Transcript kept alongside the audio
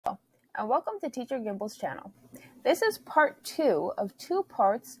and welcome to Teacher Gimble's channel. This is part 2 of 2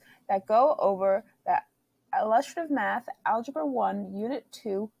 parts that go over the Illustrative Math Algebra 1 Unit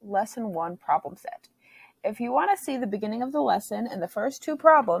 2 Lesson 1 problem set. If you want to see the beginning of the lesson and the first 2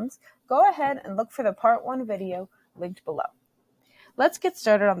 problems, go ahead and look for the part 1 video linked below. Let's get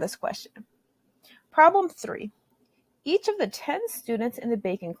started on this question. Problem 3. Each of the 10 students in the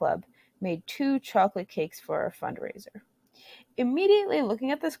baking club made 2 chocolate cakes for a fundraiser. Immediately looking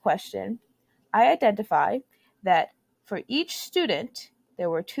at this question, I identify that for each student, there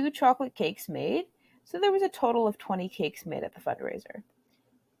were 2 chocolate cakes made, so there was a total of 20 cakes made at the fundraiser.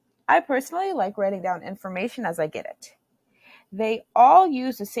 I personally like writing down information as I get it. They all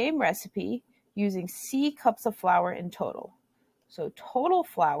use the same recipe using C cups of flour in total. So total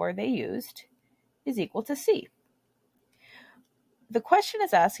flour they used is equal to C. The question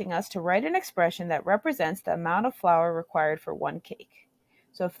is asking us to write an expression that represents the amount of flour required for 1 cake.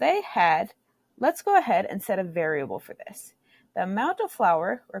 So if they had, let's go ahead and set a variable for this. The amount of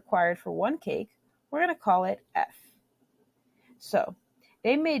flour required for 1 cake, we're going to call it F. So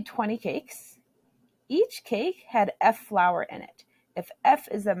they made 20 cakes. Each cake had F flour in it. If F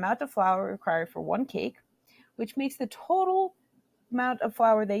is the amount of flour required for 1 cake, which makes the total amount of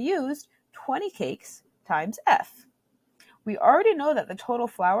flour they used 20 cakes times F. We already know that the total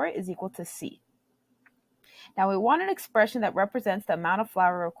flour is equal to C. Now we want an expression that represents the amount of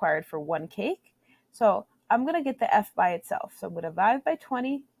flour required for 1 cake. So I'm going to get the F by itself. So I'm going to divide by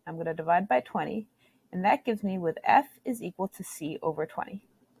 20. I'm going to divide by 20. And that gives me with F is equal to C over 20.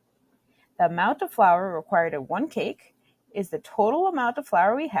 The amount of flour required in 1 cake is the total amount of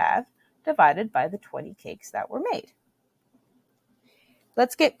flour we have divided by the 20 cakes that were made.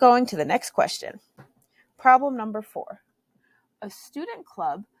 Let's get going to the next question. Problem number 4. A student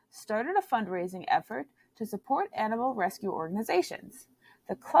club started a fundraising effort to support animal rescue organizations.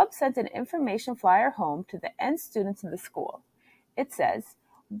 The club sent an information flyer home to the N students in the school. It says,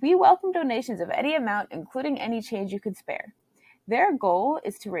 "We welcome donations of any amount, including any change you could spare. Their goal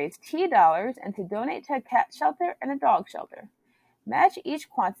is to raise T dollars and to donate to a cat shelter and a dog shelter. Match each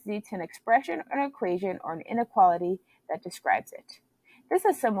quantity to an expression, an equation, or an inequality that describes it." This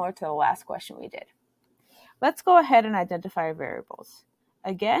is similar to the last question we did. Let's go ahead and identify our variables.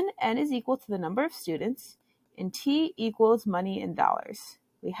 Again, N is equal to the number of students, and T equals money in dollars.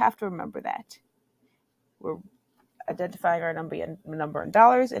 We have to remember that. We're identifying our number in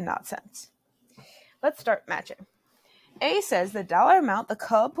dollars and not cents. Let's start matching. A says the dollar amount the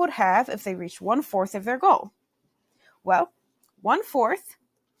club would have if they reached 1/4 of their goal. Well, 1/4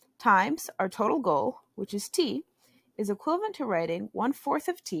 times our total goal, which is T, is equivalent to writing 1/4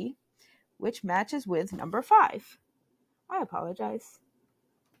 of T, which matches with number 5. I apologize.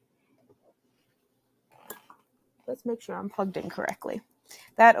 Let's make sure I'm plugged in correctly.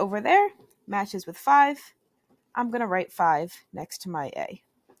 That over there matches with 5. I'm going to write 5 next to my A.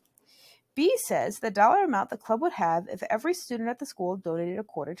 B says the dollar amount the club would have if every student at the school donated a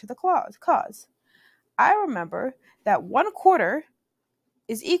quarter to the cause. I remember that 1/4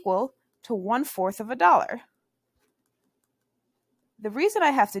 is equal to 1/4 of a dollar. The reason I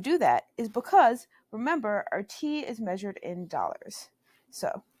have to do that is because, remember, our T is measured in dollars.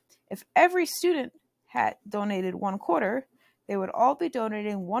 So if every student had donated 1/4, they would all be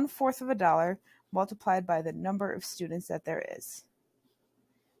donating 1/4 of a dollar multiplied by the number of students that there is.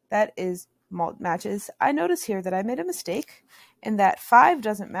 That is matches. I notice here that I made a mistake in that 5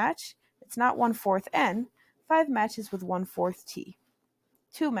 doesn't match. It's not 1/4 N. 5 matches with 1/4 T.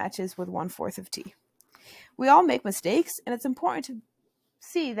 2 matches with 1/4 of T. We all make mistakes, and it's important to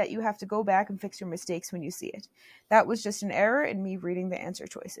see that you have to go back and fix your mistakes when you see it. That was just an error in me reading the answer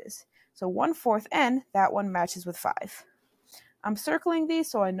choices. So 1/4 N, that one matches with 5. I'm circling these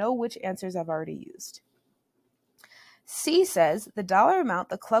so I know which answers I've already used. C says the dollar amount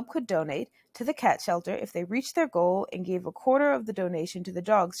the club could donate to the cat shelter if they reached their goal and gave a quarter of the donation to the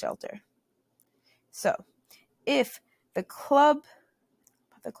dog shelter. So if the club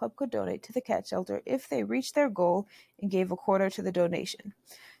could donate to the cat shelter if they reached their goal and gave a quarter to the donation.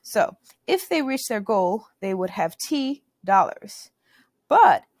 So if they reached their goal, they would have T dollars.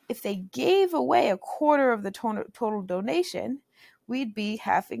 But if they gave away a quarter of the total donation, we'd be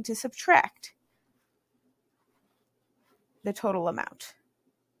having to subtract the total amount,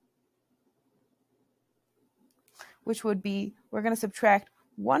 which would be, we're going to subtract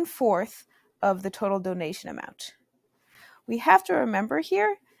 1/4 of the total donation amount. We have to remember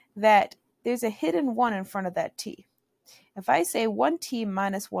here that there's a hidden 1 in front of that T. If I say 1T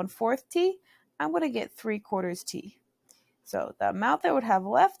minus 1/4 T, I'm going to get 3/4 T. So the amount that would have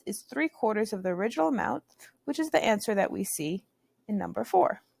left is 3/4 of the original amount, which is the answer that we see in number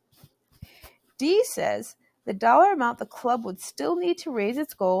 4. D says the dollar amount the club would still need to raise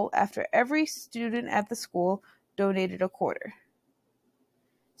its goal after every student at the school donated a quarter.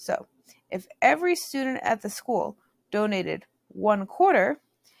 So, if every student at the school donated 1/4,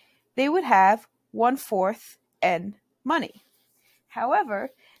 they would have 1/4 N money. However,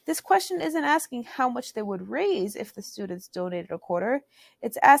 this question isn't asking how much they would raise if the students donated a quarter.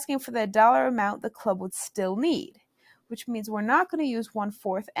 It's asking for the dollar amount the club would still need, which means we're not going to use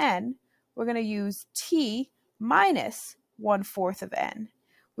 1/4 N. We're going to use T minus 1/4 of N,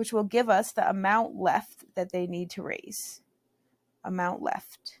 which will give us the amount left that they need to raise. Amount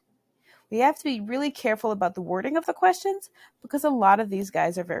left. We have to be really careful about the wording of the questions because a lot of these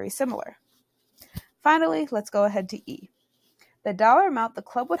guys are very similar. Finally, let's go ahead to E. The dollar amount the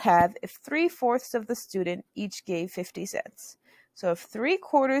club would have if 3/4 of the student each gave 50 cents. So if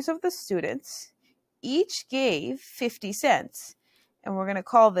 3/4 of the students each gave 50 cents, and we're going to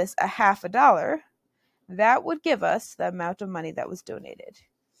call this a $0.50, that would give us the amount of money that was donated.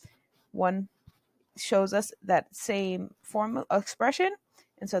 One shows us that same form expression,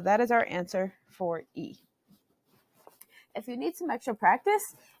 and so that is our answer for E. If you need some extra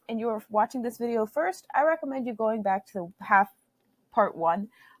practice and you're watching this video first, I recommend you going back to the part 1,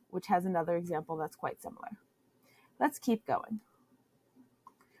 which has another example that's quite similar. Let's keep going.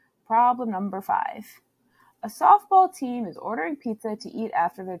 Problem number 5. A softball team is ordering pizza to eat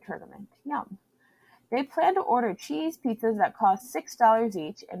after their tournament. Yum. They plan to order cheese pizzas that cost $6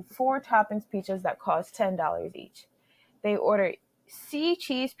 each and 4 toppings pizzas that cost $10 each. They order C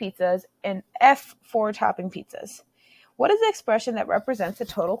cheese pizzas and F 4 topping pizzas. What is the expression that represents the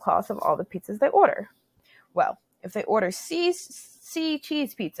total cost of all the pizzas they order? Well, if they order C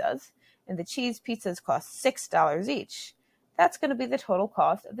cheese pizzas and the cheese pizzas cost $6 each, that's going to be the total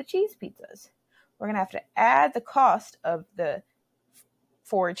cost of the cheese pizzas. We're going to have to add the cost of the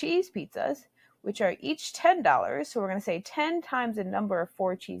 4 cheese pizzas, which are each $10. So we're going to say 10 times the number of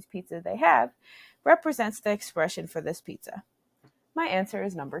 4 cheese pizzas they have represents the expression for this pizza. My answer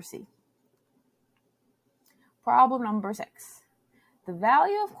is number C. Problem number 6. The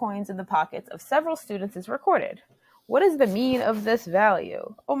value of coins in the pockets of several students is recorded. What is the mean of this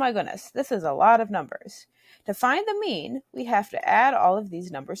value? Oh my goodness, this is a lot of numbers. To find the mean, we have to add all of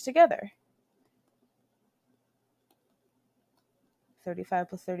these numbers together. 35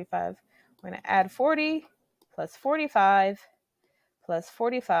 plus 35. We're going to add 40 plus 45 plus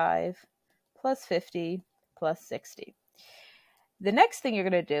 45 plus 50 plus 60. The next thing you're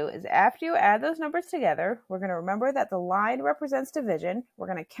going to do is after you add those numbers together, we're going to remember that the line represents division. We're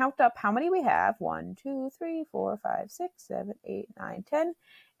going to count up how many we have. 1, 2, 3, 4, 5, 6, 7, 8, 9, 10.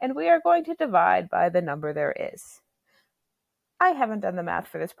 And we are going to divide by the number there is. I haven't done the math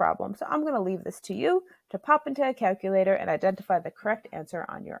for this problem, so I'm going to leave this to you to pop into a calculator and identify the correct answer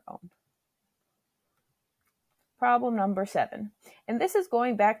on your own. Problem number 7. And this is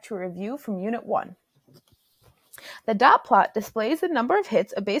going back to a review from Unit 1. The dot plot displays the number of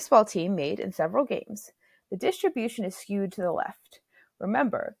hits a baseball team made in several games. The distribution is skewed to the left.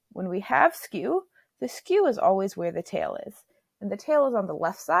 Remember, when we have skew, the skew is always where the tail is, and the tail is on the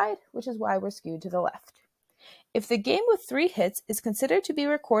left side, which is why we're skewed to the left. If the game with 3 hits is considered to be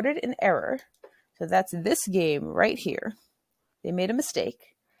recorded in error, so that's this game right here, they made a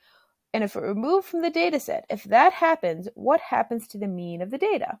mistake, and if it removed from the data set, if that happens, what happens to the mean of the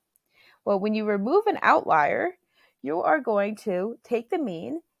data? Well, when you remove an outlier, you are going to take the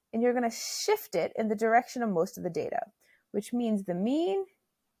mean and you're going to shift it in the direction of most of the data, which means the mean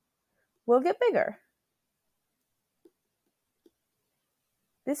will get bigger.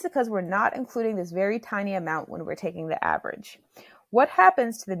 This is because we're not including this very tiny amount when we're taking the average. What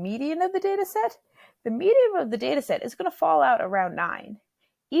happens to the median of the data set? The median of the data set is going to fall out around 9.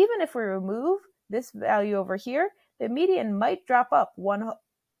 Even if we remove this value over here, the median might drop up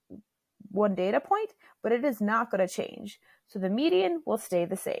one data point, but it is not going to change. So the median will stay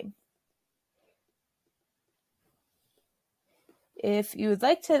the same. If you would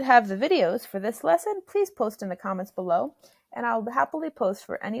like to have the videos for this lesson, please post in the comments below, and I'll happily post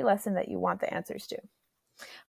for any lesson that you want the answers to.